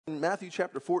Matthew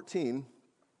chapter 14.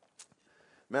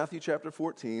 Matthew chapter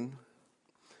 14,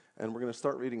 and we're going to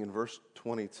start reading in verse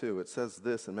 22. It says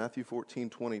this in Matthew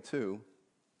 14:22.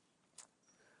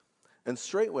 And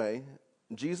straightway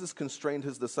Jesus constrained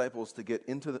his disciples to get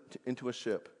into a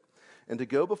ship and to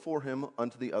go before him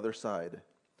unto the other side,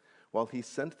 while he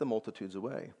sent the multitudes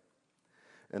away.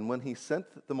 And when he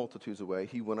sent the multitudes away,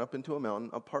 he went up into a mountain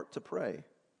apart to pray.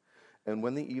 And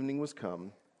when the evening was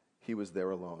come, he was there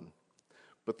alone.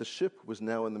 But the ship was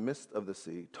now in the midst of the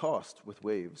sea, tossed with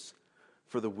waves,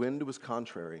 for the wind was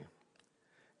contrary.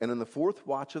 And in the fourth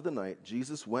watch of the night,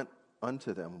 Jesus went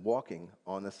unto them, walking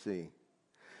on the sea.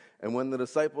 And when the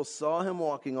disciples saw him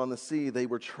walking on the sea, they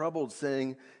were troubled,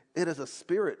 saying, It is a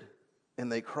spirit.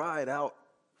 And they cried out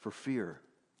for fear.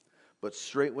 But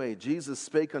straightway Jesus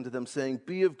spake unto them, saying,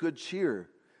 Be of good cheer,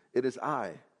 it is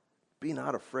I, be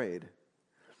not afraid.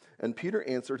 And Peter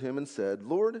answered him and said,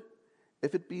 Lord,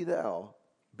 if it be thou,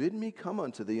 bid me come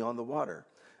unto thee on the water.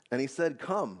 And he said,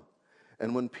 Come.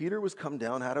 And when Peter was come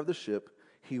down out of the ship,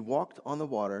 he walked on the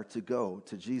water to go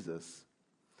to Jesus.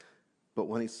 But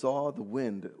when he saw the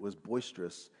wind was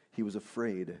boisterous, he was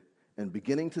afraid. And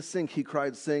beginning to sink, he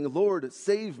cried, saying, Lord,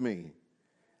 save me.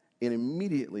 And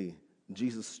immediately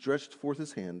Jesus stretched forth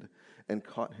his hand and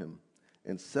caught him,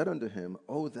 and said unto him,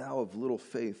 O thou of little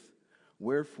faith,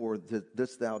 wherefore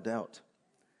didst thou doubt?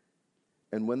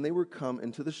 And when they were come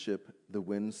into the ship, the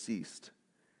wind ceased.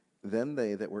 Then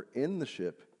they that were in the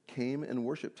ship came and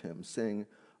worshipped him, saying,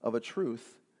 Of a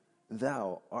truth,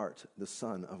 thou art the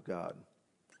Son of God.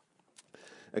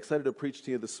 Excited to preach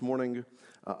to you this morning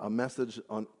a message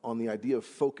on the idea of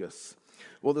focus.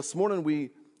 Well, this morning we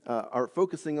are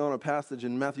focusing on a passage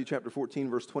in Matthew chapter 14,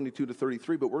 verse 22 to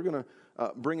 33, but we're going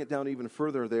to bring it down even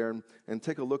further there and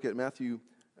take a look at Matthew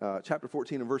chapter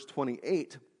 14 and verse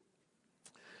 28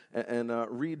 and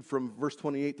read from verse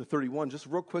 28 to 31. Just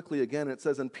real quickly again, it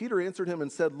says, And Peter answered him and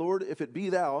said, Lord, if it be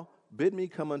thou, bid me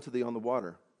come unto thee on the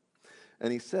water.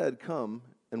 And he said, Come.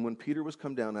 And when Peter was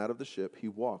come down out of the ship, he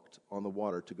walked on the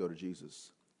water to go to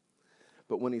Jesus.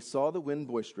 But when he saw the wind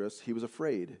boisterous, he was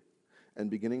afraid. And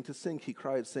beginning to sink, he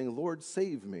cried, saying, Lord,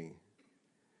 save me.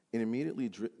 And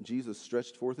immediately Jesus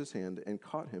stretched forth his hand and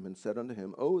caught him and said unto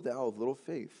him, O thou of little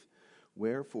faith,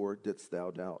 wherefore didst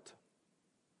thou doubt?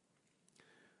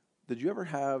 Did you ever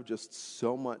have just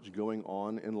so much going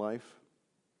on in life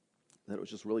that it was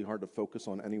just really hard to focus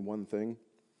on any one thing?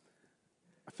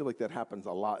 I feel like that happens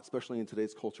a lot, especially in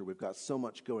today's culture. We've got so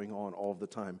much going on all the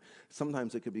time.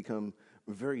 Sometimes it could become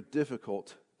very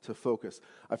difficult to focus.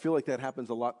 I feel like that happens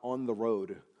a lot on the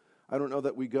road. I don't know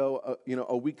that we go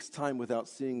a week's time without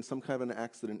seeing some kind of an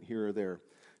accident here or there.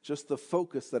 Just the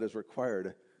focus that is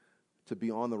required to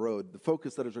be on the road, the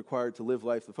focus that is required to live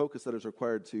life, the focus that is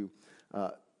required to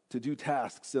do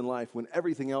tasks in life when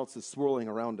everything else is swirling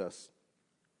around us.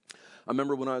 I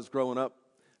remember when I was growing up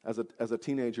as a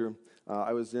teenager,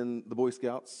 I was in the Boy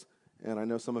Scouts, and I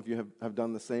know some of you have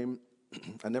done the same.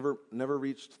 I never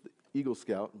reached the Eagle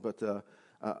Scout, but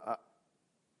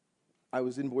I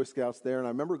was in Boy Scouts there, and I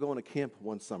remember going to camp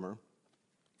one summer,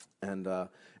 and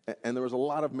there was a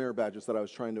lot of merit badges that I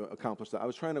was trying to accomplish. I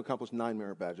was trying to accomplish 9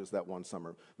 merit badges that one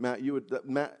summer. Matt,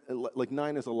 like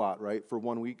 9 is a lot, right, for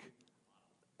 1 week?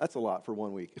 That's a lot for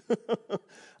 1 week.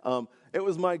 It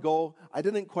was my goal. I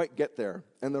didn't quite get there,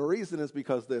 and the reason is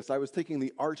because I was taking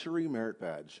the archery merit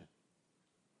badge.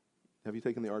 Have you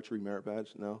taken the archery merit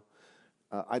badge? No?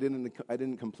 I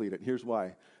didn't complete it. Here's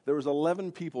why. There was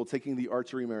 11 people taking the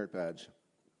archery merit badge,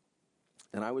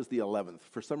 and I was the 11th.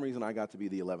 For some reason, I got to be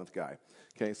the 11th guy.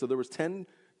 Okay, so there was 10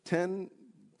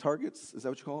 targets. Is that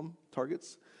what you call them?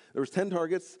 Targets? There was 10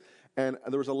 targets, and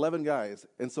there was 11 guys.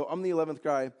 And so I'm the 11th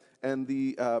guy, and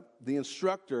the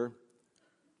instructor,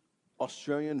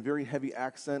 Australian, very heavy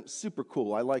accent, super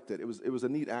cool. I liked it. It was a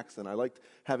neat accent. I liked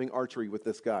having archery with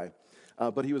this guy.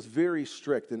 But he was very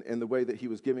strict in the way that he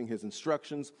was giving his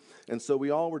instructions. And so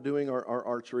we all were doing our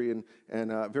archery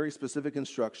and very specific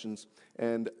instructions.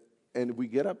 And we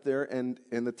get up there, and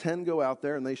the 10 go out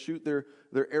there, and they shoot their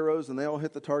arrows, and they all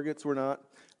hit the targets or not.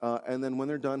 And then when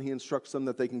they're done, he instructs them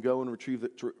that they can go and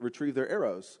retrieve their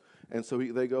arrows. And so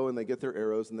they go and they get their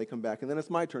arrows, and they come back. And then it's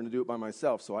my turn to do it by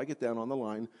myself. So I get down on the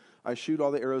line. I shoot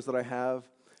all the arrows that I have,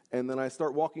 and then I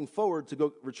start walking forward to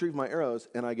go retrieve my arrows,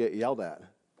 and I get yelled at.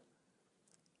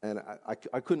 And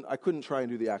I couldn't try and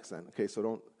do the accent. Okay, so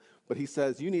don't. But he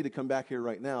says, you need to come back here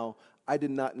right now. I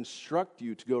did not instruct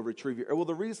you to go retrieve your arrow. Well,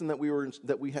 the reason that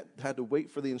we had to wait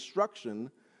for the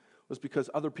instruction was because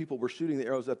other people were shooting the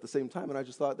arrows at the same time, and I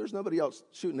just thought, there's nobody else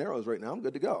shooting arrows right now. I'm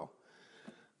good to go.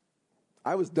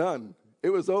 I was done. It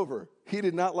was over. He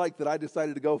did not like that I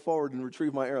decided to go forward and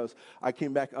retrieve my arrows. I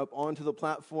came back up onto the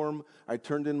platform. I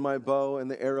turned in my bow and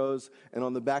the arrows, and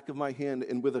on the back of my hand,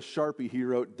 and with a Sharpie, he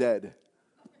wrote dead.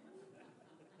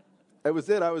 That was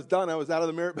it. I was done. I was out of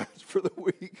the merit badge for the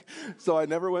week. So I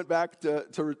never went back to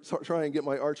try and get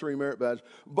my archery merit badge.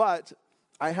 But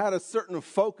I had a certain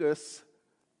focus,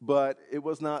 but it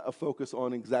was not a focus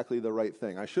on exactly the right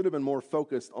thing. I should have been more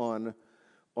focused on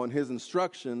his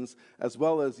instructions, as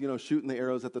well as, shooting the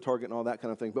arrows at the target and all that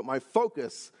kind of thing. But my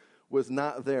focus was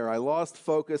not there. I lost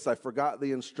focus. I forgot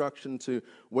the instruction to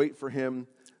wait for him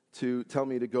to tell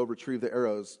me to go retrieve the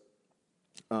arrows.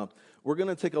 We're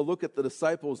going to take a look at the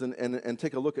disciples and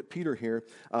take a look at Peter here.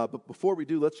 But before we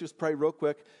do, let's just pray real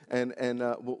quick, and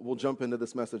we'll jump into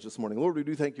this message this morning. Lord, we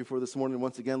do thank you for this morning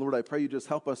once again. Lord, I pray you just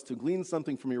help us to glean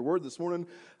something from your word this morning.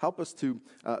 Help us to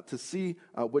see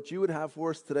what you would have for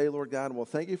us today, Lord God. And we'll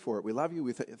thank you for it. We love you.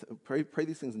 We pray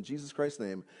these things in Jesus Christ's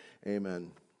name.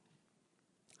 Amen.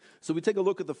 So we take a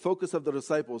look at the focus of the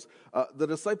disciples. The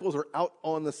disciples are out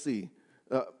on the sea.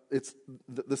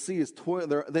 The sea is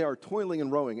they are toiling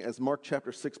and rowing, as Mark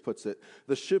chapter 6 puts it.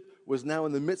 The ship was now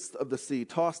in the midst of the sea,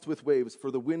 tossed with waves,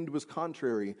 for the wind was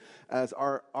contrary, as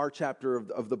our chapter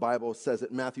of the Bible says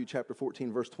it, Matthew chapter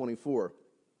 14, verse 24.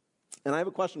 And I have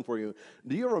a question for you.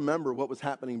 Do you remember what was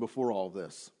happening before all of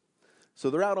this? So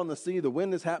they're out on the sea, the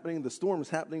wind is happening, the storm is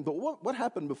happening, but what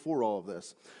happened before all of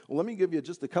this? Well, let me give you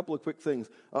just a couple of quick things.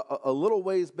 A little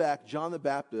ways back, John the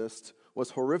Baptist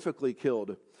was horrifically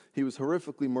killed. He was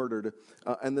horrifically murdered.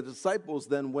 And the disciples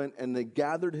then went and they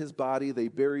gathered his body, they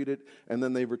buried it, and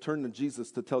then they returned to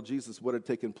Jesus to tell Jesus what had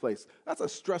taken place. That's a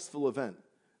stressful event.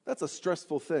 That's a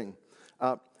stressful thing.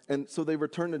 And so they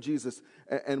returned to Jesus,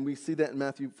 and we see that in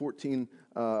Matthew 14,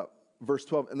 verse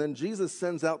 12. And then Jesus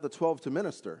sends out the 12 to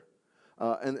minister.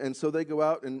 And so they go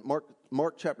out, and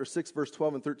Mark chapter 6, verse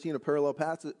 12 and 13, a parallel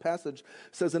passage,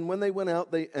 says, and when they went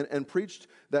out and preached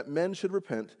that men should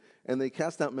repent, and they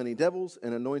cast out many devils,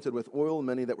 and anointed with oil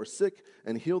many that were sick,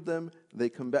 and healed them,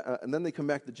 and then they come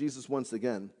back to Jesus once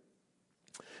again.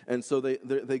 And so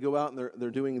they go out, and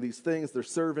they're doing these things, they're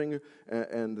serving,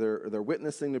 and they're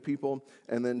witnessing to people.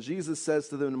 And then Jesus says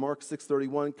to them in Mark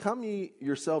 6:31, come ye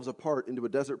yourselves apart into a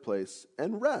desert place,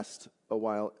 and rest a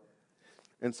while.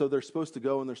 And so they're supposed to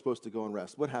go, and they're supposed to go and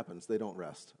rest. What happens? They don't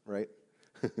rest, right?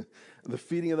 The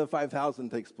feeding of the 5,000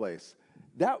 takes place.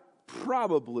 That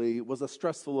probably was a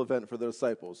stressful event for the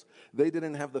disciples. They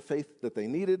didn't have the faith that they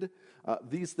needed.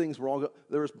 These things were all,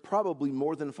 there was probably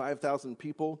more than 5,000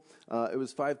 people. It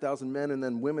was 5,000 men and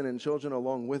then women and children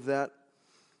along with that.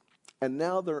 And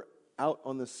now they're out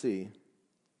on the sea.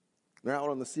 They're out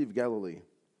on the Sea of Galilee.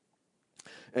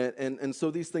 And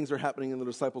so these things are happening in the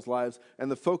disciples' lives, and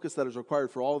the focus that is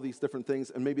required for all of these different things,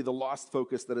 and maybe the lost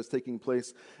focus that is taking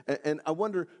place. And I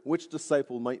wonder which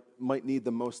disciple might need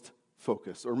the most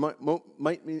focus, or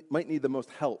might need the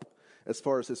most help as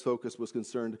far as his focus was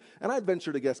concerned. And I'd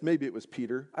venture to guess maybe it was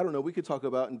Peter. I don't know. We could talk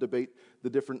about and debate the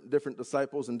different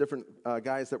disciples and different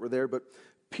guys that were there, but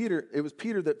it was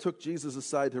Peter that took Jesus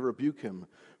aside to rebuke him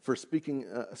for speaking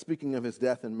of his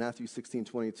death in Matthew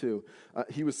 16:22.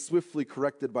 He was swiftly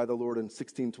corrected by the Lord in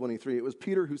 16:23. It was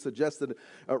Peter who suggested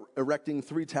erecting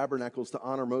 3 tabernacles to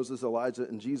honor Moses, Elijah,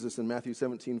 and Jesus in Matthew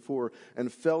 17:4,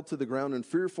 and fell to the ground in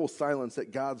fearful silence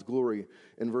at God's glory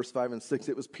in verse 5 and 6.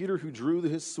 It was Peter who drew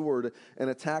his sword and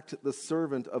attacked the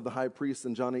servant of the high priest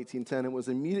in John 18:10, and was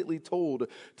immediately told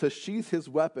to sheath his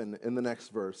weapon in the next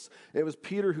verse. It was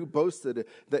Peter who boasted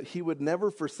that he would never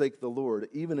forsake the Lord,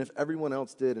 even if everyone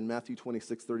else did. In Matthew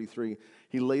 26:33,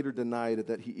 he later denied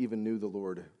that he even knew the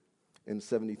Lord in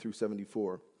 70 through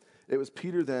 74. It was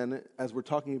Peter then, as we're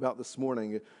talking about this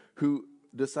morning, who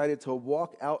decided to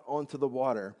walk out onto the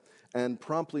water and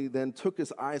promptly then took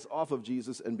his eyes off of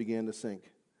Jesus and began to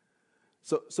sink.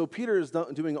 So Peter is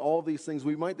doing all these things.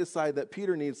 We might decide that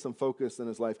Peter needs some focus in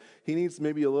his life. He needs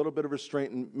maybe a little bit of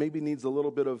restraint, and maybe needs a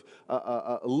little bit of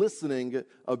listening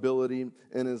ability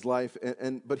in his life.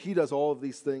 But he does all of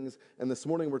these things. And this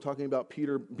morning we're talking about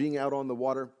Peter being out on the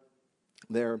water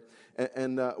there.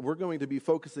 And we're going to be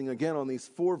focusing again on these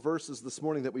 4 verses this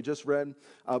morning that we just read.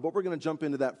 But we're going to jump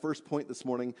into that first point this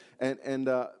morning, and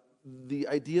the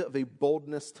idea of a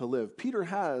boldness to live. Peter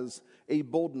has a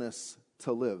boldness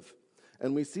to live.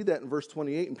 And we see that in verse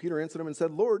 28. And Peter answered him and said,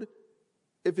 Lord,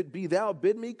 if it be thou,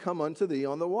 bid me come unto thee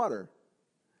on the water.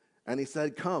 And he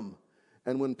said, come.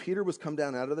 And when Peter was come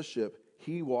down out of the ship,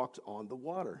 he walked on the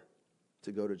water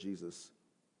to go to Jesus.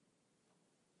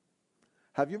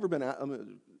 Have you ever been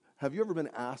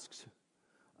asked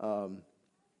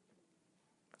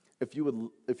if you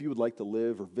would like to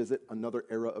live or visit another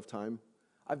era of time?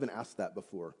 I've been asked that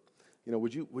before.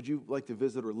 Would you like to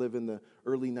visit or live in the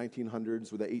early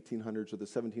 1900s or the 1800s or the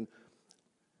 1700s?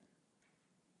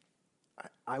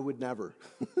 I would never.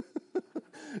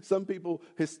 Some people,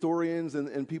 historians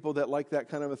and people that like that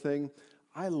kind of a thing,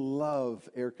 I love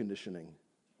air conditioning.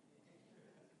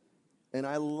 And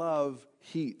I love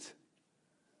heat.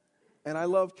 And I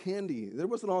love candy. There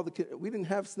wasn't we didn't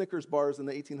have Snickers bars in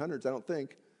the 1800s, I don't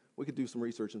think. We could do some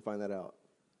research and find that out.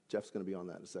 Jeff's going to be on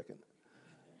that in a second.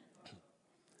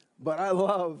 But I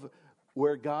love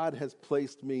where God has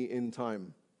placed me in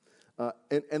time.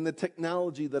 And the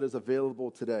technology that is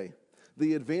available today.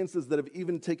 The advances that have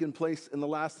even taken place in the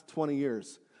last 20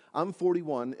 years. I'm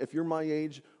 41. If you're my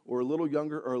age or a little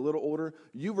younger or a little older,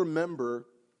 you remember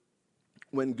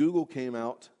when Google came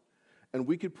out and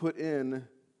we could put in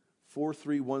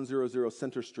 43100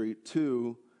 Center Street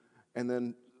to, and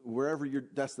then wherever your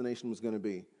destination was going to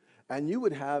be. And you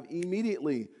would have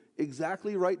immediately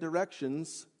exactly right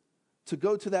directions to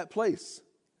go to that place.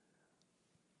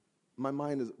 My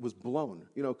mind was blown,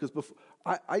 because before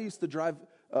I used to drive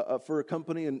for a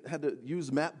company and had to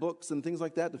use map books and things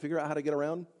like that to figure out how to get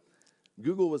around.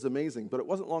 Google was amazing, but it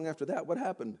wasn't long after that. What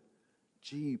happened?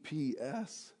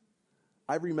 GPS.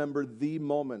 I remember the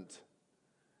moment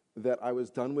that I was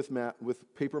done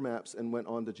with paper maps and went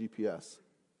on to GPS.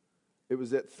 It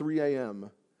was at 3 a.m.,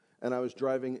 and I was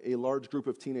driving a large group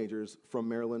of teenagers from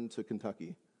Maryland to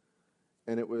Kentucky.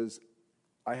 And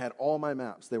I had all my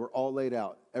maps. They were all laid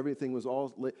out. Everything was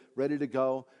all ready to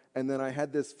go. And then I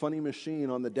had this funny machine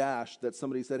on the dash that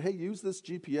somebody said, hey, use this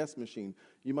GPS machine.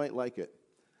 You might like it.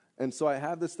 And so I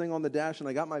have this thing on the dash, and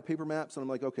I got my paper maps, and I'm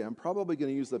like, okay, I'm probably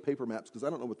going to use the paper maps because I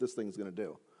don't know what this thing is going to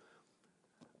do.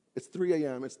 It's 3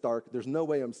 a.m., it's dark, there's no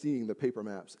way I'm seeing the paper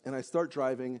maps. And I start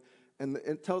driving, and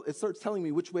it starts telling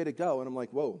me which way to go, and I'm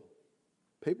like, whoa,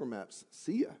 paper maps,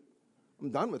 see ya. I'm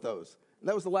done with those. And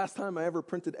that was the last time I ever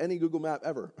printed any Google map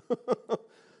ever.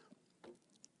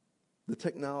 The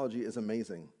technology is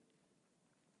amazing.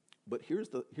 But here's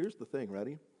the thing,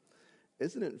 ready?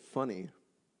 Isn't it funny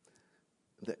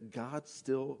that God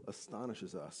still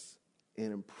astonishes us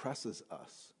and impresses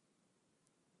us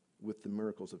with the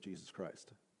miracles of Jesus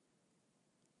Christ?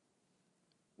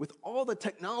 With all the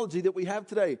technology that we have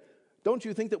today, don't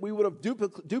you think that we would have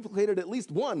duplicated at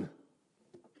least one?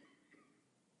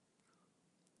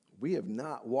 We have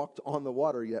not walked on the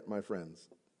water yet, my friends.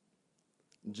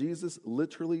 Jesus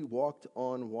literally walked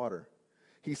on water.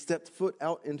 He stepped foot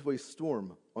out into a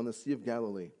storm on the Sea of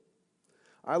Galilee.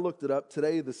 I looked it up.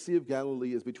 Today, the Sea of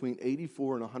Galilee is between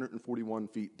 84 and 141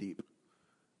 feet deep.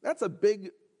 That's a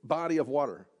big body of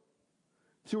water.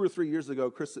 2 or 3 years ago,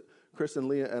 Chris and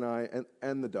Leah and I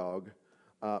and the dog,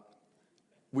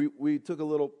 we took a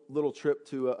little trip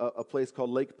to a place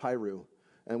called Lake Piru,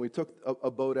 and we took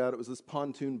a boat out. It was this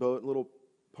pontoon boat, a little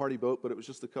party boat, but it was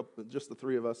just the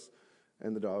three of us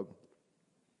and the dog.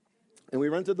 And we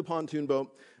rented the pontoon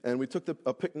boat, and we took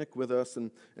a picnic with us,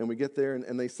 and we get there,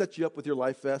 and they set you up with your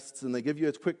life vests, and they give you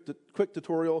a quick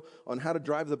tutorial on how to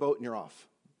drive the boat, and you're off.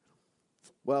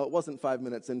 Well, it wasn't 5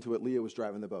 minutes into it. Leah was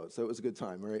driving the boat, so it was a good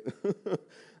time, right?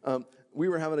 We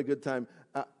were having a good time.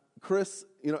 Chris,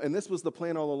 and this was the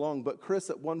plan all along, but Chris,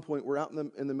 at one point, we're out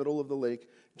in the middle of the lake,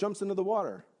 jumps into the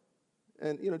water.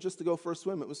 And, just to go for a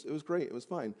swim, it was great. It was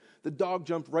fine. The dog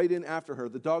jumped right in after her.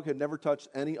 The dog had never touched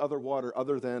any other water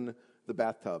other than the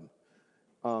bathtub.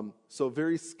 So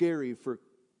very scary for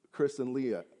Chris and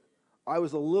Leah. I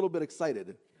was a little bit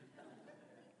excited.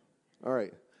 All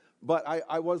right. But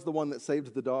I was the one that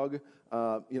saved the dog.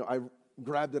 I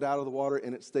grabbed it out of the water,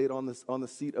 and it stayed on the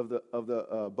seat of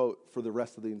the boat for the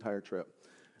rest of the entire trip.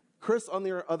 Chris, on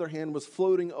the other hand, was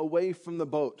floating away from the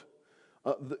boat.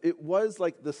 It was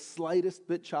like the slightest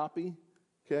bit choppy,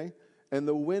 okay? And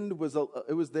the wind was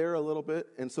there a little bit,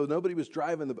 and so nobody was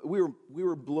driving the boat. We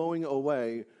were blowing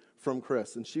away from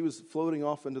Chris, and she was floating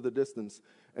off into the distance,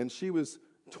 and she was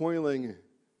toiling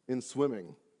in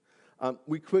swimming. I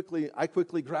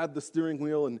quickly grabbed the steering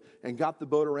wheel and got the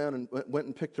boat around and went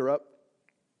and picked her up.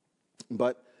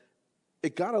 But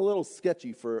it got a little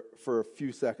sketchy for a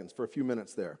few seconds, for a few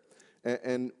minutes there.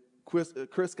 And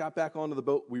Chris got back onto the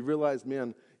boat. We realized,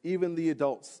 man, even the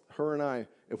adults, her and I,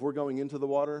 if we're going into the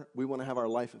water, we want to have our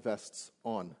life vests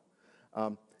on.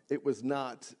 It was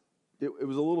a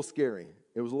little scary.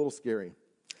 It was a little scary.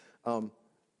 The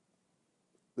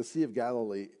Sea of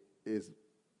Galilee is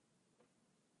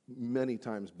many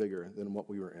times bigger than what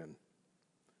we were in.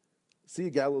 Sea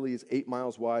of Galilee is 8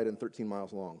 miles wide and 13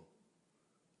 miles long.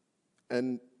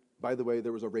 And by the way,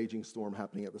 there was a raging storm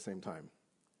happening at the same time.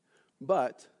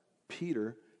 But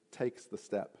Peter takes the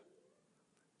step.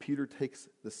 Peter takes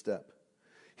the step.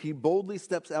 He boldly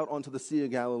steps out onto the Sea of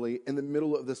Galilee in the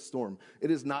middle of this storm. It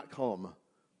is not calm.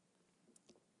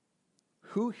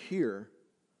 Who here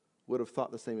would have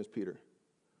thought the same as Peter?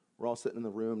 We're all sitting in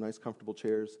the room, nice comfortable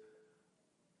chairs.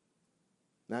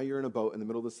 Now you're in a boat in the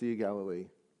middle of the Sea of Galilee.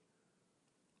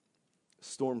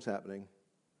 Storm's happening.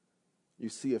 You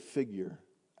see a figure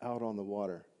out on the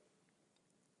water.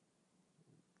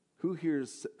 Who here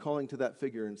is calling to that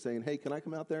figure and saying, hey, can I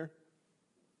come out there?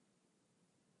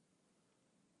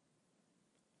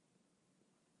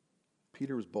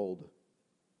 Peter was bold.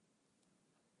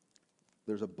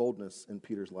 There's a boldness in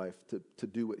Peter's life to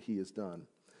do what he has done.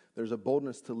 There's a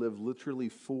boldness to live literally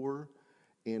for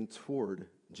and toward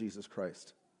Jesus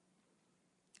Christ.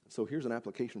 So here's an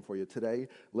application for you. Today,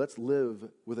 let's live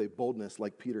with a boldness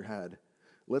like Peter had.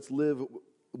 Let's live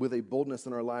with a boldness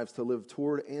in our lives to live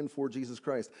toward and for Jesus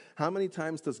Christ. How many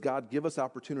times does God give us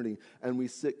opportunity and we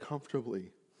sit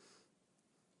comfortably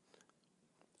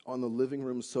on the living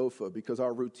room sofa because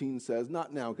our routine says,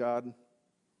 not now, God.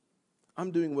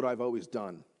 I'm doing what I've always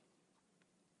done.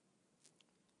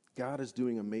 God is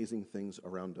doing amazing things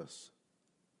around us.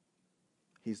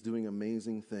 He's doing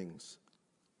amazing things.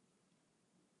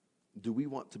 Do we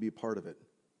want to be a part of it?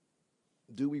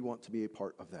 Do we want to be a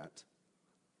part of that?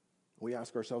 We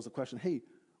ask ourselves the question, hey,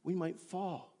 we might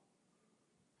fall.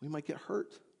 We might get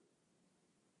hurt.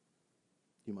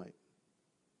 You might.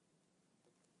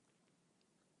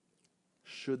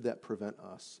 Should that prevent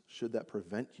us? Should that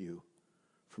prevent you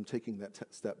from taking that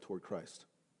step toward Christ?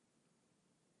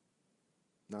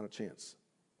 Not a chance.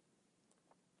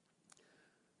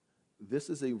 This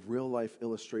is a real-life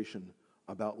illustration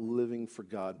about living for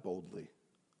God boldly.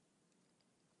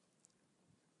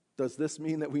 Does this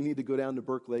mean that we need to go down to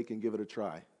Burke Lake and give it a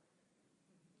try?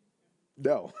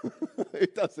 No,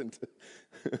 it doesn't.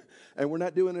 And we're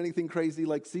not doing anything crazy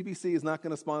like CBC is not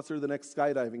going to sponsor the next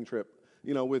skydiving trip,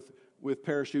 with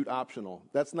parachute optional.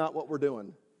 That's not what we're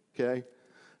doing, okay?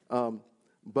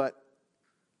 But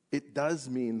it does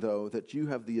mean, though, that you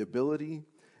have the ability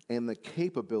and the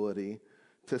capability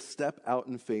to step out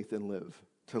in faith and live,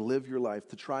 to live your life,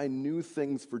 to try new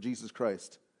things for Jesus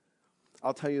Christ.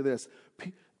 I'll tell you this,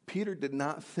 Peter did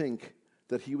not think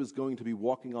that he was going to be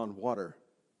walking on water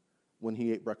when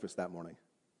he ate breakfast that morning.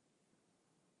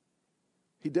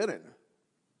 He didn't.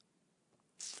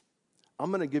 I'm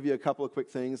going to give you a couple of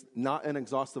quick things, not an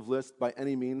exhaustive list by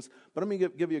any means, but I'm going to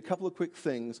give you a couple of quick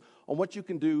things on what you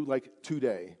can do like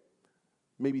today,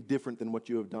 maybe different than what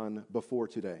you have done before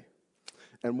today.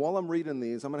 And while I'm reading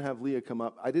these, I'm going to have Leah come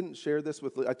up. I didn't share this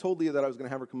with Leah. I told Leah that I was going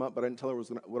to have her come up, but I didn't tell her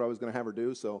what I was going to have her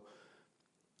do, so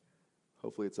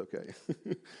hopefully it's okay.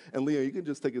 And Leah, you can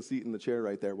just take a seat in the chair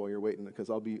right there while you're waiting,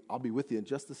 because I'll be with you in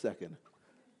just a second.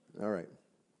 All right.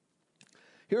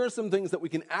 Here are some things that we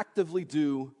can actively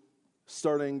do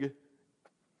starting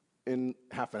in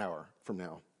half an hour from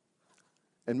now.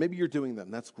 And maybe you're doing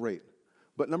them. That's great.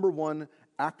 But number one,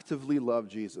 actively love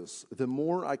Jesus. The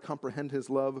more I comprehend his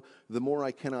love, the more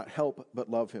I cannot help but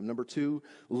love him. Number two,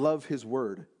 love his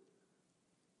word.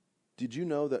 Did you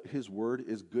know that his word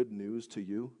is good news to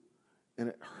you?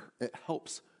 And it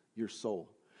helps your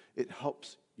soul. It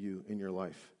helps you in your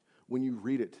life. When you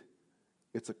read it,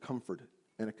 it's a comfort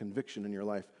and a conviction in your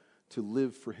life to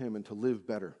live for him and to live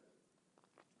better.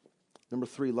 Number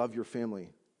three, love your family.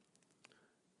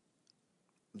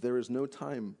 There is no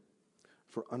time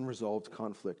for unresolved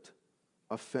conflict,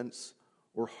 offense,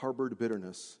 or harbored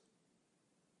bitterness.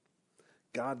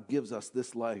 God gives us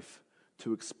this life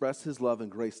to express his love and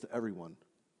grace to everyone.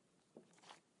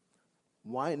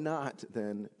 Why not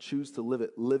then choose to live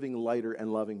it living lighter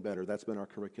and loving better? That's been our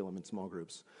curriculum in small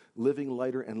groups. Living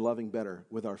lighter and loving better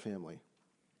with our family.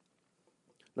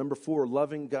 Number four,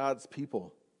 loving God's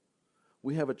people.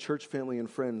 We have a church family and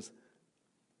friends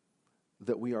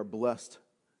that we are blessed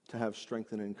to have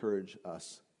strengthen and encourage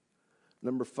us.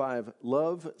 Number five,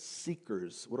 love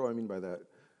seekers. What do I mean by that?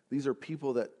 These are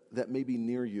people that may be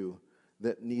near you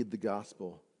that need the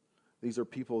gospel. These are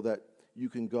people that you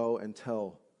can go and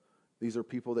tell. These are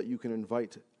people that you can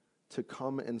invite to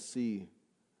come and see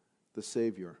the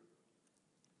Savior.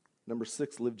 Number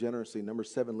six, live generously. Number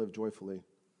seven, live joyfully.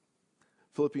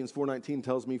 Philippians 4:19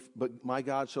 tells me, but my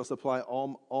God shall supply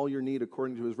all your need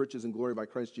according to his riches and glory by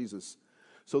Christ Jesus.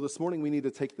 So this morning we need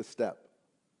to take the step.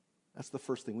 That's the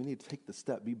first thing. We need to take the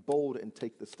step. Be bold and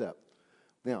take the step.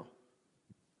 Now,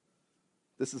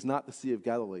 this is not the Sea of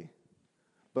Galilee,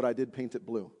 but I did paint it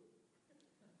blue.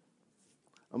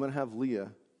 I'm going to have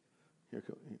Leah. Here,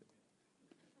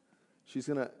 she's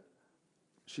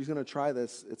gonna try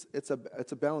this. It's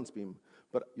a balance beam,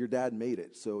 but your dad made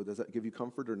it. So does that give you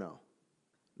comfort or no?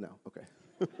 No. Okay.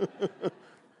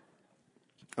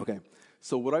 Okay.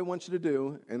 So what I want you to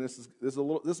do, and this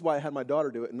is why I had my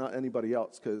daughter do it and not anybody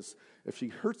else, because if she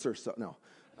hurts herself, no.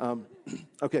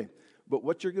 Okay, but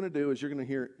what you're going to do is you're going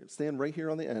to stand right here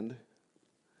on the end,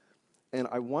 and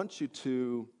I want you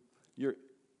to,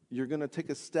 you're going to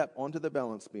take a step onto the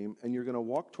balance beam, and you're going to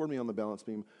walk toward me on the balance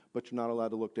beam, but you're not allowed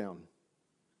to look down.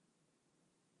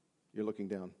 You're looking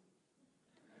down.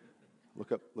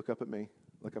 Look up at me.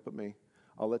 Look up at me.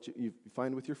 I'll let you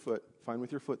find with your foot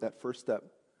that first step.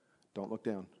 Don't look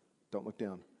down. Don't look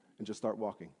down. And just start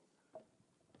walking.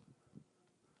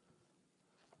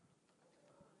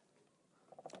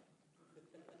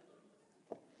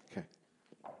 Okay.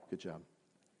 Good job.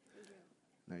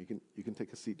 Now you can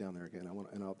take a seat down there again.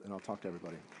 I'll talk to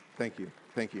everybody. Thank you.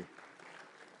 Thank you.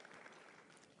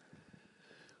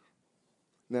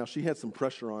 Now she had some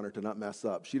pressure on her to not mess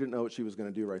up. She didn't know what she was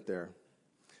going to do right there.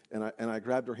 And I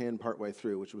grabbed her hand partway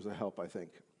through, which was a help, I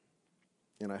think.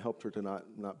 And I helped her to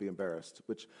not be embarrassed,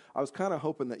 which I was kind of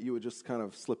hoping that you would just kind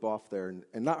of slip off there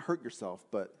and not hurt yourself,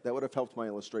 but that would have helped my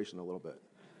illustration a little bit.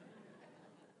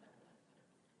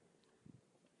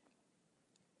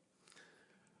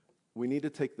 We need to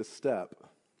take the step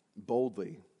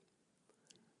boldly.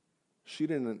 She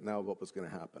didn't know what was going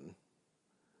to happen.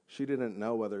 She didn't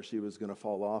know whether she was going to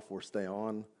fall off or stay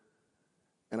on.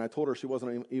 And I told her she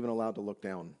wasn't even allowed to look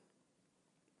down.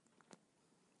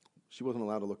 She wasn't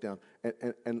allowed to look down.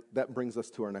 And that brings us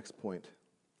to our next point.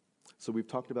 So we've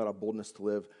talked about a boldness to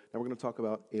live. Now we're going to talk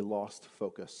about a lost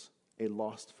focus. A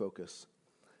lost focus.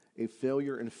 A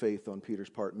failure in faith on Peter's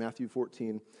part. Matthew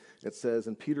 14, it says,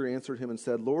 "And Peter answered him and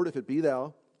said, Lord, if it be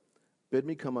thou, bid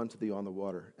me come unto thee on the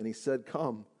water. And he said,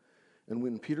 Come. And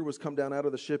when Peter was come down out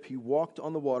of the ship, he walked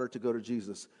on the water to go to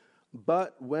Jesus.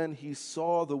 But when he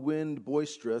saw the wind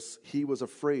boisterous, he was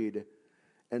afraid,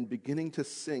 and beginning to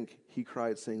sink, he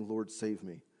cried, saying, Lord, save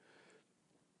me."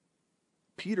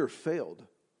 Peter failed.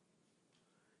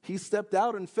 He stepped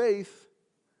out in faith,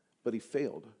 but he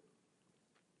failed.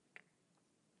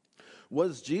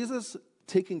 Was Jesus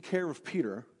taking care of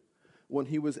Peter when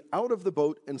he was out of the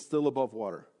boat and still above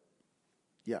water?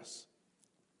 Yes.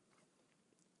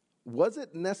 Was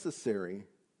it necessary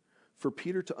for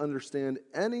Peter to understand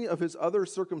any of his other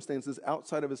circumstances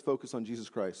outside of his focus on Jesus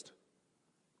Christ?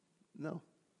 No.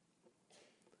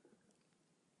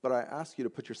 But I ask you to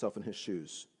put yourself in his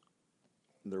shoes.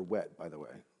 They're wet, by the way.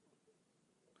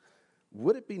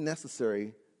 Would it be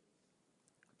necessary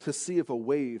to see if a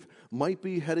wave might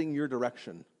be heading your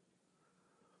direction?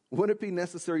 Would it be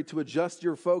necessary to adjust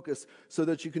your focus so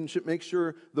that you can make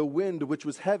sure the wind, which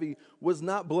was heavy, was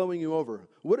not blowing you over?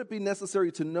 Would it be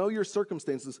necessary to know your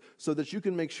circumstances so that you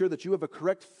can make sure that you have a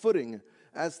correct footing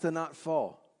as to not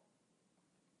fall?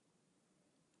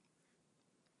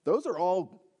 Those are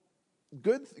all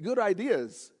good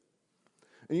ideas.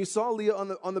 And you saw Leah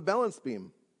on the balance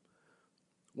beam.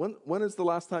 When is the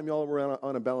last time y'all were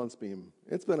on a balance beam?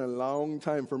 It's been a long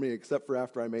time for me, except for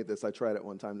after I made this. I tried it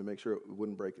one time to make sure it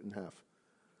wouldn't break in half.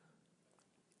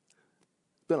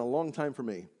 It's been a long time for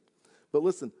me. But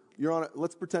listen,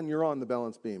 let's pretend you're on the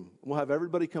balance beam. We'll have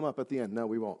everybody come up at the end. No,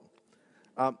 we won't.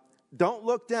 Don't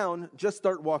look down, just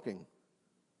start walking.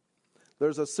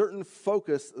 There's a certain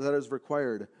focus that is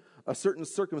required, a certain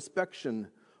circumspection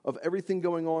of everything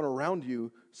going on around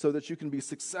you so that you can be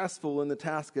successful in the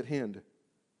task at hand.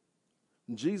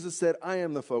 Jesus said, I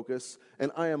am the focus,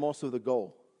 and I am also the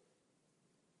goal.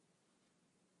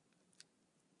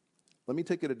 Let me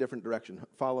take it a different direction.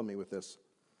 Follow me with this.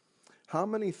 How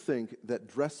many think that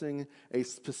dressing a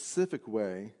specific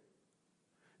way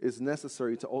is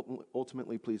necessary to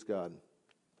ultimately please God?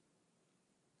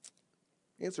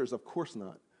 The answer is, of course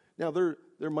not. Now,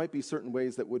 there might be certain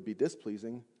ways that would be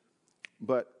displeasing,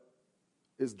 but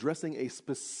is dressing a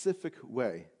specific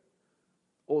way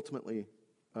ultimately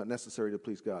necessary to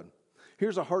please God?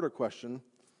 Here's a harder question.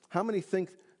 How many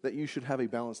think that you should have a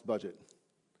balanced budget?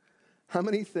 How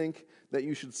many think that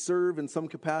you should serve in some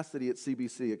capacity at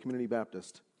CBC, at Community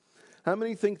Baptist? How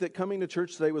many think that coming to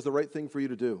church today was the right thing for you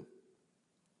to do?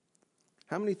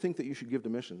 How many think that you should give to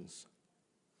missions?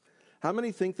 How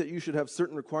many think that you should have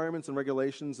certain requirements and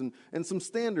regulations and some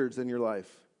standards in your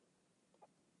life?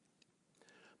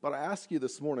 But I ask you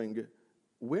this morning,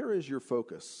 where is your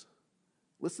focus?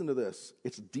 Listen to this.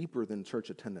 It's deeper than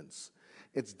church attendance.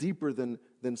 It's deeper than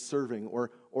serving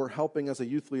or helping as a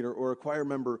youth leader or a choir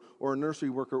member or a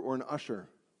nursery worker or an usher.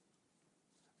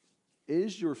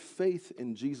 Is your faith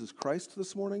in Jesus Christ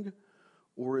this morning,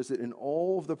 or is it in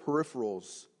all of the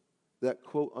peripherals that,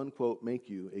 quote, unquote, make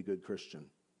you a good Christian?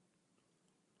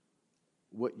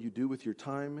 What you do with your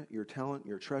time, your talent,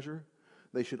 your treasure,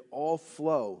 they should all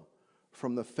flow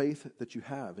from the faith that you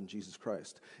have in Jesus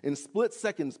Christ. In split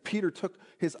seconds, Peter took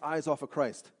his eyes off of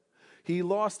Christ. He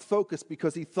lost focus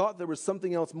because he thought there was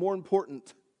something else more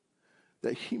important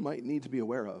that he might need to be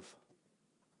aware of.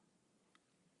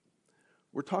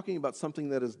 We're talking about something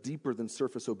that is deeper than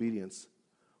surface obedience.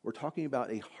 We're talking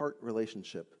about a heart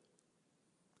relationship.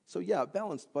 So yeah, a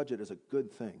balanced budget is a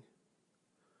good thing.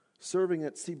 Serving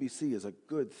at CBC is a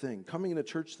good thing. Coming into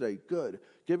church today, good.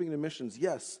 Giving to missions,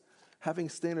 yes. Having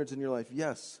standards in your life,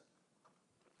 yes.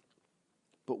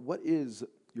 But what is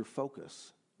your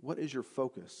focus? What is your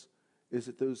focus? Is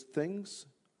it those things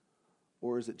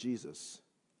or is it Jesus?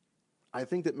 I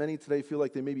think that many today feel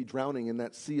like they may be drowning in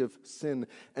that sea of sin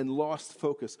and lost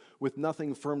focus with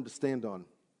nothing firm to stand on.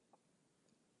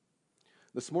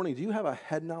 This morning, do you have a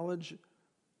head knowledge?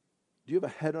 Do you have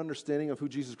a head understanding of who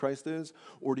Jesus Christ is?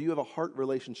 Or do you have a heart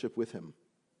relationship with him?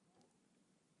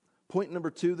 Point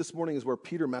number 2 this morning is where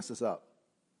Peter messes up.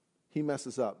 He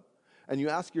messes up. And you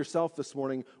ask yourself this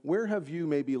morning, where have you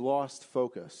maybe lost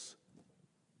focus?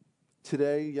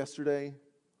 Today, yesterday,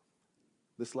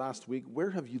 this last week,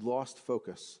 where have you lost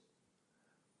focus?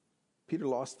 Peter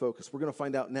lost focus. We're going to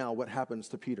find out now what happens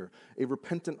to Peter. A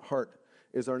repentant heart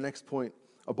is our next point.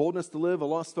 A boldness to live, a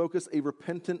lost focus, a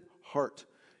repentant heart.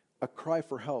 A cry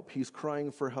for help. He's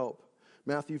crying for help.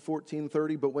 Matthew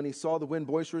 14:30, but when he saw the wind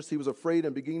boisterous, he was afraid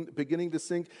and beginning to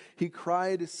sink. He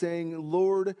cried, saying,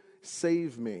 Lord,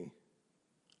 save me.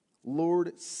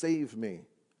 Lord, save me.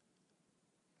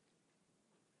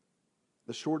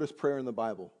 The shortest prayer in the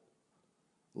Bible.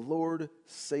 Lord,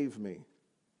 save me.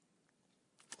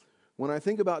 When I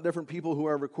think about different people who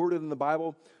are recorded in the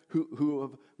Bible who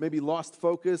have maybe lost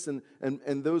focus and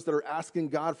those that are asking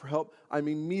God for help, I'm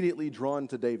immediately drawn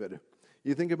to David.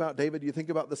 You think about David, you think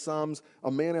about the Psalms, a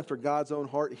man after God's own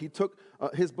heart. He took,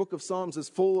 his book of Psalms is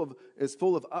full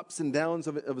of ups and downs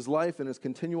of his life and his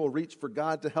continual reach for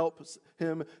God to help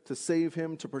him, to save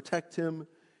him, to protect him.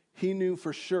 He knew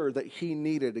for sure that he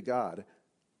needed God.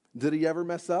 Did he ever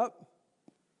mess up?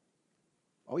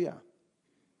 Oh yeah.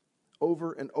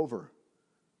 Over and over.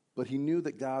 But he knew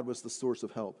that God was the source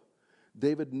of help.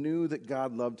 David knew that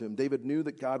God loved him. David knew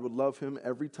that God would love him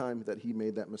every time that he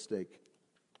made that mistake.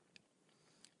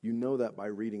 You know that by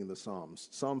reading the Psalms.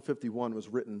 Psalm 51 was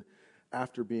written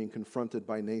after being confronted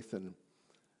by Nathan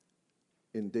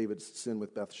in David's sin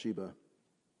with Bathsheba.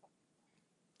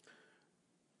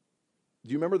 Do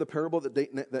you remember the parable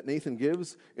that Nathan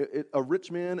gives? A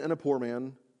rich man and a poor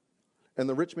man. And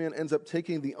the rich man ends up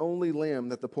taking the only lamb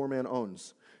that the poor man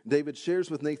owns. David shares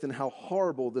with Nathan how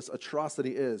horrible this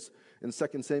atrocity is. In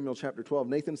 2 Samuel chapter 12,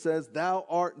 Nathan says, "Thou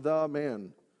art the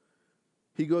man."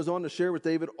 He goes on to share with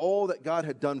David all that God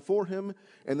had done for him,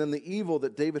 and then the evil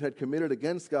that David had committed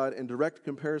against God in direct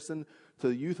comparison to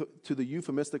the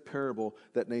euphemistic parable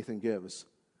that Nathan gives.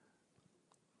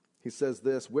 He says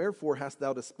this, "Wherefore hast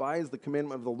thou despised the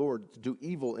commandment of the Lord to do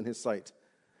evil in his sight?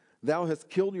 Thou hast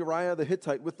killed Uriah the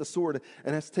Hittite with the sword,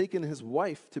 and hast taken his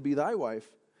wife to be thy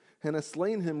wife, and hast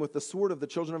slain him with the sword of the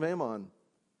children of Ammon."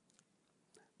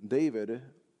 David,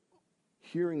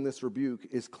 hearing this rebuke,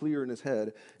 is clear in his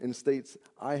head and states,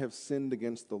 "I have sinned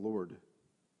against the Lord."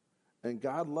 And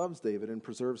God loves David and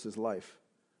preserves his life,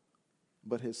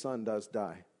 but his son does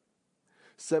die.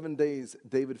 7 days,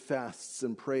 David fasts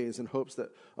and prays in hopes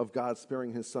of God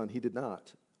sparing his son. He did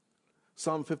not.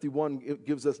 Psalm 51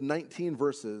 gives us 19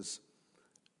 verses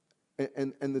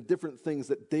and the different things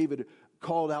that David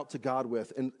called out to God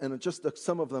with. And just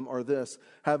some of them are this: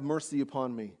 have mercy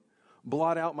upon me.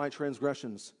 Blot out my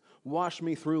transgressions. Wash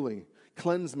me thoroughly.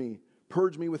 Cleanse me.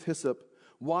 Purge me with hyssop.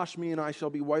 Wash me, and I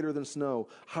shall be whiter than snow.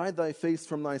 Hide thy face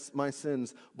from my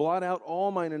sins. Blot out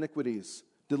all mine iniquities.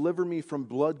 Deliver me from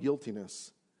blood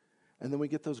guiltiness. And then we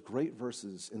get those great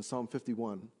verses in Psalm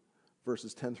 51,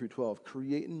 verses 10 through 12.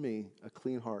 Create in me a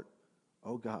clean heart,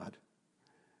 O God,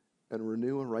 and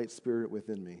renew a right spirit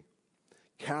within me.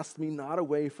 Cast me not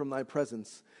away from thy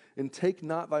presence, and take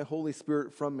not thy Holy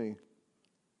Spirit from me.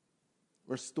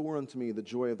 Restore unto me the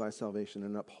joy of thy salvation,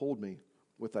 and uphold me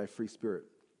with thy free spirit.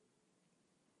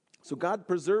 So God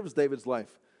preserves David's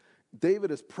life.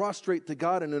 David is prostrate to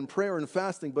God and in prayer and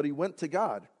fasting, but he went to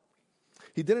God.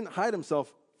 He didn't hide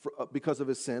himself because of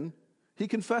his sin. He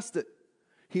confessed it.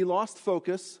 He lost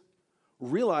focus,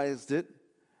 realized it,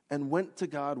 and went to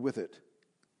God with it.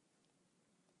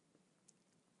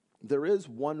 There is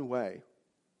one way.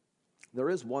 There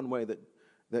is one way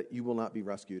that you will not be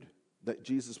rescued, that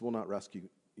Jesus will not rescue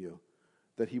you,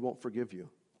 that he won't forgive you,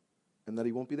 and that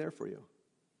he won't be there for you.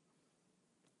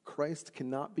 Christ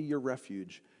cannot be your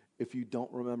refuge if you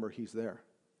don't remember he's there.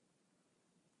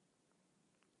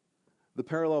 The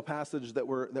parallel passage that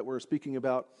we're speaking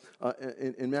about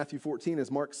in Matthew 14 is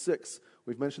Mark 6.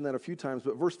 We've mentioned that a few times,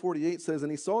 but verse 48 says,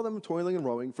 "And he saw them toiling and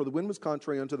rowing, for the wind was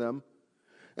contrary unto them.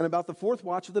 And about the fourth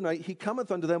watch of the night, he cometh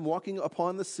unto them walking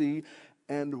upon the sea,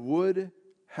 and would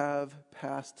have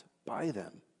passed by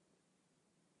them."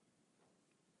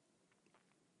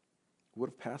 Would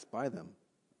have passed by them.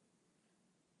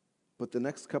 But the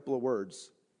next couple of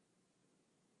words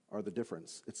are the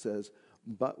difference. It says,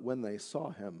 "But when they saw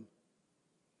him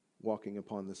walking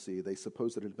upon the sea, they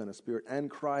supposed it had been a spirit, and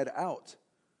cried out."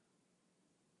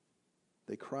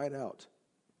 They cried out.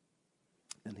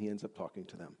 And he ends up talking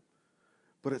to them.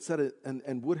 But it said it,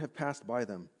 and would have passed by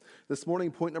them. This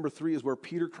morning, point number 3 is where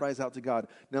Peter cries out to God.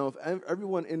 Now, if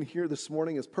everyone in here this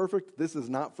morning is perfect, this is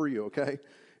not for you, okay?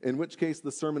 In which case,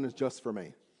 the sermon is just for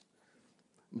me.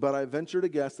 But I venture to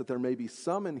guess that there may be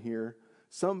some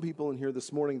people in here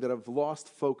this morning that have lost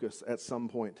focus at some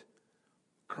point.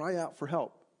 Cry out for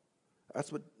help.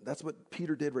 That's what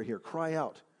Peter did right here. Cry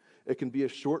out. It can be a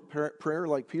short prayer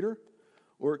like Peter,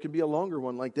 or it can be a longer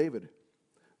one like David.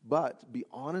 But be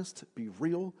honest, be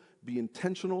real, be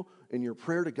intentional in your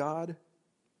prayer to God.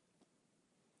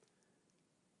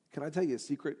 Can I tell you a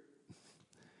secret?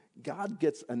 God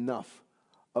gets enough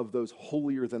of those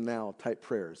holier than thou type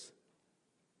prayers.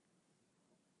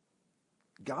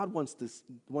 God wants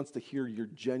to hear your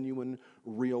genuine,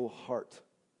 real heart.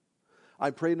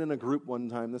 I prayed in a group one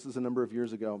time. This is a number of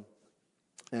years ago.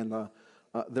 And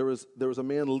there was a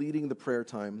man leading the prayer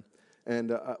time.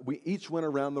 And we each went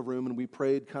around the room and we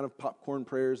prayed kind of popcorn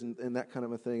prayers and that kind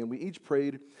of a thing. And we each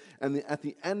prayed. And at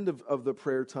the end of the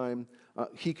prayer time,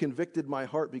 he convicted my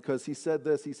heart because he said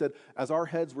this. He said, as our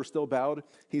heads were still bowed,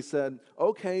 he said,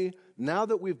 "Okay, now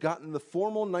that we've gotten the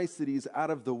formal niceties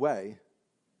out of the way,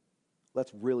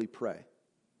 let's really pray."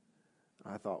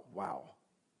 And I thought, wow.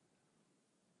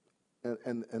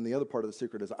 And the other part of the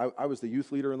secret is I was the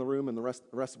youth leader in the room and the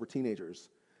rest were teenagers.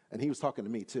 And he was talking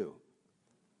to me too.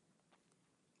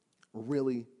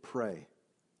 Really pray.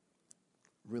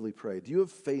 Really pray. Do you have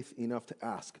faith enough to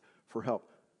ask for help,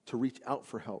 to reach out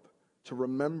for help, to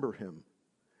remember him?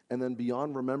 And then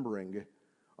beyond remembering,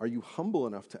 are you humble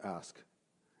enough to ask?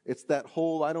 It's that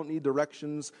whole I don't need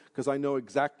directions because I know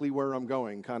exactly where I'm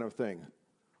going kind of thing.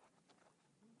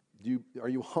 Are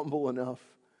you humble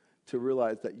enough to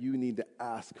realize that you need to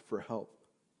ask for help?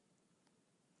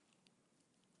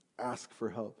 Ask for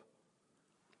help.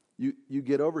 You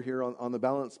get over here on the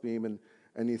balance beam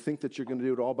and you think that you're going to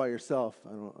do it all by yourself.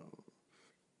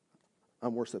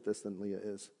 I'm worse at this than Leah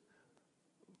is.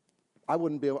 I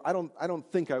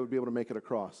don't think I would be able to make it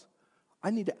across. I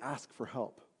need to ask for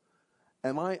help.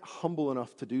 Am I humble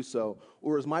enough to do so?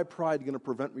 Or is my pride going to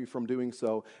prevent me from doing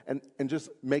so and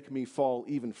just make me fall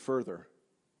even further?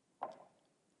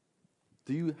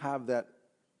 Do you have that?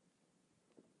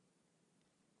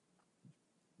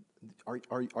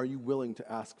 Are you willing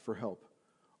to ask for help?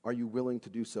 Are you willing to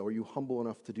do so? Are you humble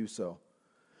enough to do so?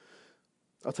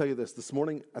 I'll tell you this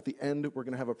morning at the end, we're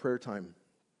going to have a prayer time.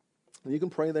 And you can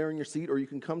pray there in your seat, or you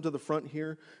can come to the front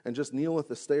here and just kneel at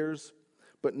the stairs.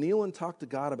 But kneel and talk to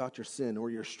God about your sin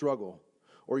or your struggle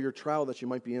or your trial that you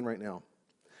might be in right now.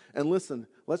 And listen,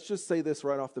 let's just say this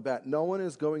right off the bat. No one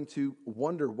is going to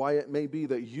wonder why it may be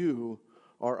that you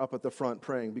are up at the front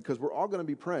praying, because we're all going to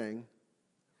be praying.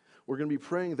 We're going to be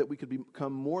praying that we could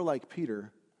become more like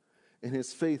Peter in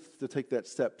his faith to take that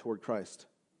step toward Christ.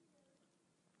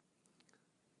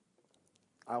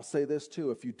 I'll say this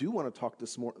too. If you do want to talk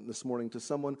this morning to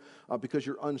someone because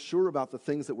you're unsure about the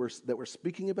things that we're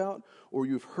speaking about, or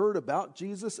you've heard about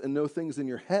Jesus and know things in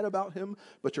your head about him,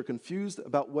 but you're confused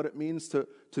about what it means to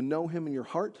know him in your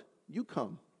heart, you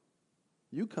come.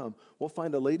 You come. We'll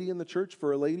find a lady in the church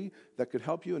for a lady that could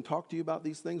help you and talk to you about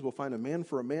these things. We'll find a man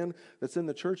for a man that's in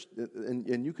the church,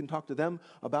 and you can talk to them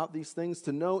about these things,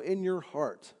 to know in your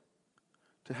heart,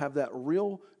 to have that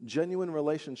real, genuine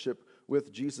relationship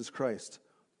with Jesus Christ.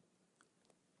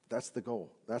 That's the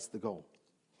goal. That's the goal.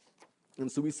 And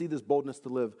so we see this boldness to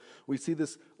live. We see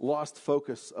this lost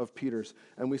focus of Peter's,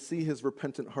 and we see his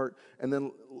repentant heart. And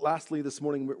then lastly, this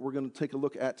morning, we're going to take a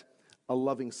look at a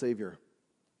loving Savior.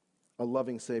 A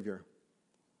loving Savior.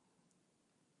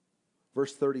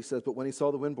 Verse 30 says, "But when he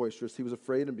saw the wind boisterous, he was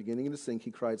afraid, and beginning to sink,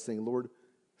 he cried, saying, 'Lord,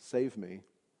 save me.'"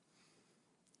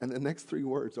 And the next three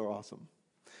words are awesome.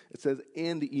 It says,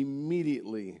 "And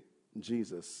immediately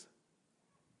Jesus."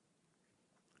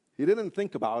 He didn't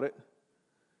think about it.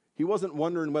 He wasn't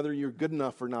wondering whether you're good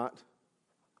enough or not.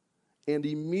 And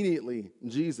immediately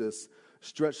Jesus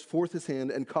stretched forth his hand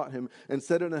and caught him and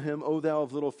said unto him, "O thou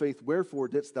of little faith, wherefore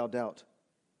didst thou doubt?"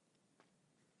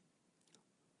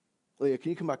 Leah,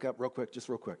 can you come back up real quick, just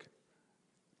real quick?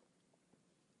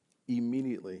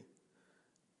 Immediately,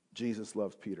 Jesus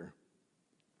loved Peter.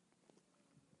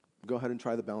 Go ahead and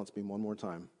try the balance beam one more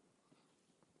time.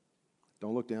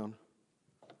 Don't look down.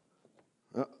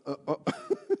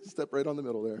 Step right on the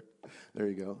middle there. There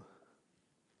you go.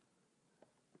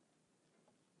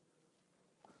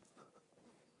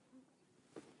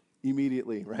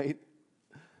 Immediately, right?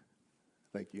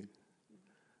 Thank you.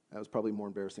 That was probably more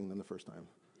embarrassing than the first time.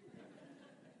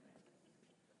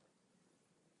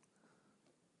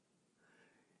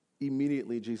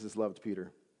 Immediately, Jesus loved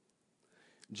Peter.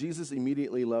 Jesus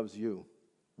immediately loves you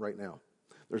right now.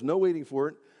 There's no waiting for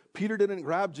it. Peter didn't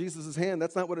grab Jesus' hand.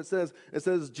 That's not what it says. It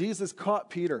says Jesus caught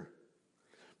Peter.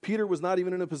 Peter was not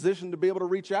even in a position to be able to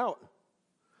reach out.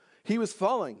 He was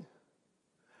falling.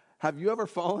 Have you ever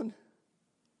fallen?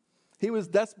 He was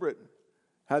desperate.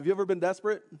 Have you ever been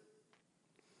desperate?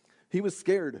 He was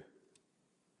scared.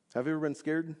 Have you ever been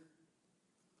scared?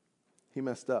 He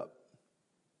messed up.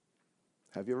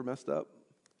 Have you ever messed up?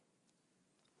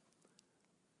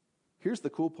 Here's the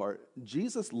cool part.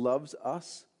 Jesus loves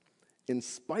us in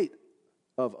spite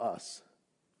of us.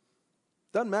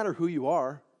 Doesn't matter who you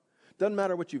are. Doesn't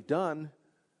matter what you've done.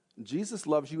 Jesus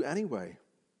loves you anyway.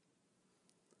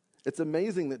 It's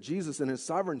amazing that Jesus in his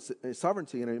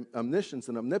sovereignty and omniscience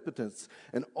and omnipotence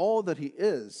and all that he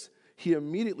is, he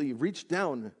immediately reached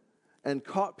down and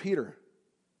caught Peter.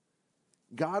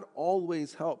 God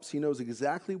always helps. He knows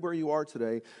exactly where you are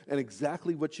today and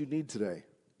exactly what you need today.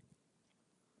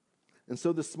 And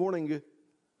so this morning,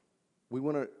 we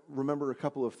want to remember a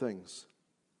couple of things.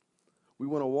 We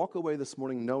want to walk away this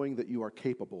morning knowing that you are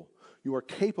capable. You are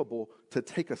capable to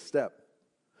take a step.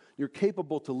 You're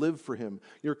capable to live for him.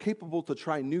 You're capable to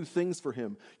try new things for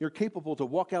him. You're capable to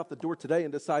walk out the door today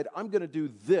and decide, I'm going to do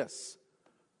this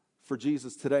for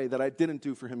Jesus today that I didn't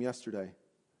do for him yesterday.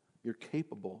 You're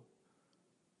capable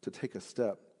to take a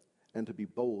step and to be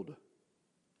bold.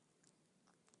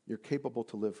 You're capable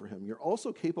to live for him. You're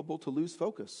also capable to lose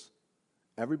focus.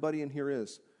 Everybody in here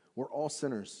is. We're all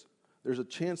sinners. There's a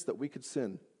chance that we could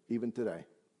sin even today.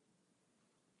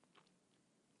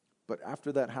 But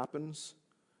after that happens,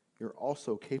 you're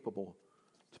also capable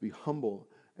to be humble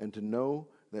and to know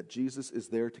that Jesus is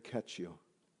there to catch you.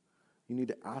 You need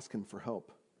to ask him for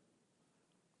help.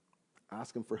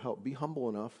 Ask him for help. Be humble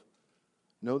enough.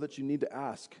 Know that you need to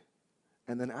ask,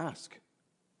 and then ask.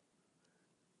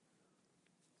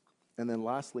 And then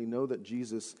lastly, know that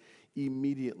Jesus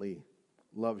immediately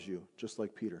loves you, just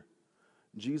like Peter.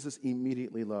 Jesus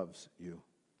immediately loves you.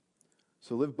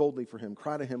 So live boldly for him.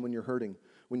 Cry to him when you're hurting,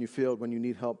 when you failed, when you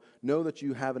need help. Know that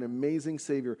you have an amazing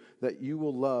Savior that he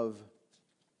will love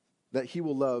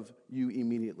you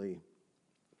immediately.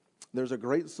 There's a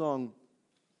great song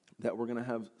that we're going to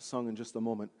have sung in just a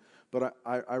moment. But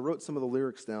I wrote some of the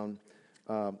lyrics down,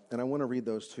 and I want to read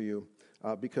those to you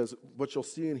because what you'll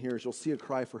see in here is you'll see a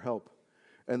cry for help.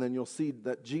 And then you'll see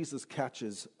that Jesus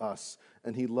catches us,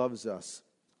 and he loves us.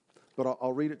 But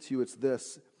I'll read it to you. It's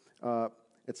this.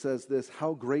 It says this: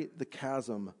 how great the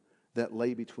chasm that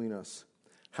lay between us.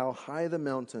 How high the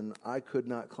mountain I could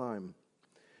not climb.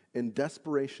 In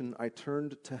desperation I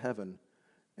turned to heaven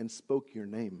and spoke your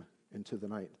name into the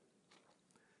night.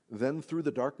 Then through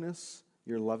the darkness,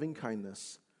 your loving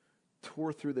kindness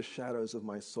tore through the shadows of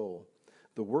my soul.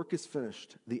 The work is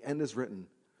finished. The end is written.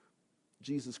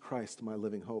 Jesus Christ, my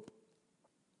living hope.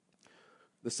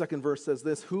 The second verse says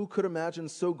this: who could imagine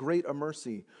so great a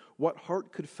mercy? What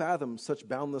heart could fathom such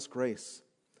boundless grace?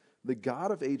 The God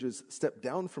of ages stepped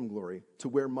down from glory to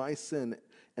wear my sin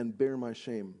and bear my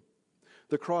shame.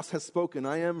 The cross has spoken,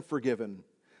 I am forgiven.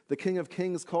 The King of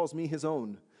Kings calls me his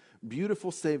own.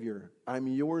 Beautiful Savior, I'm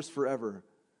yours forever.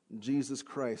 Jesus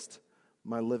Christ,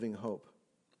 my living hope.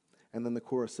 And then the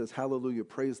chorus says, hallelujah,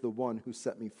 praise the one who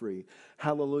set me free.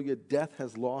 Hallelujah, death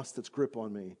has lost its grip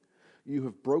on me. You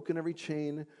have broken every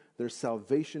chain. There's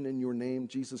salvation in your name,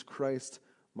 Jesus Christ,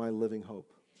 my living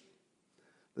hope.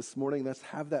 This morning, let's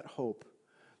have that hope.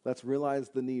 Let's realize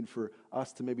the need for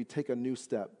us to maybe take a new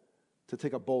step, to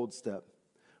take a bold step.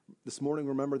 This morning,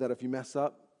 remember that if you mess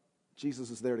up, Jesus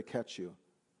is there to catch you.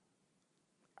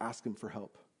 Ask him for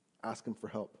help. Ask him for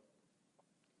help.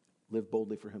 Live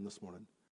boldly for him this morning.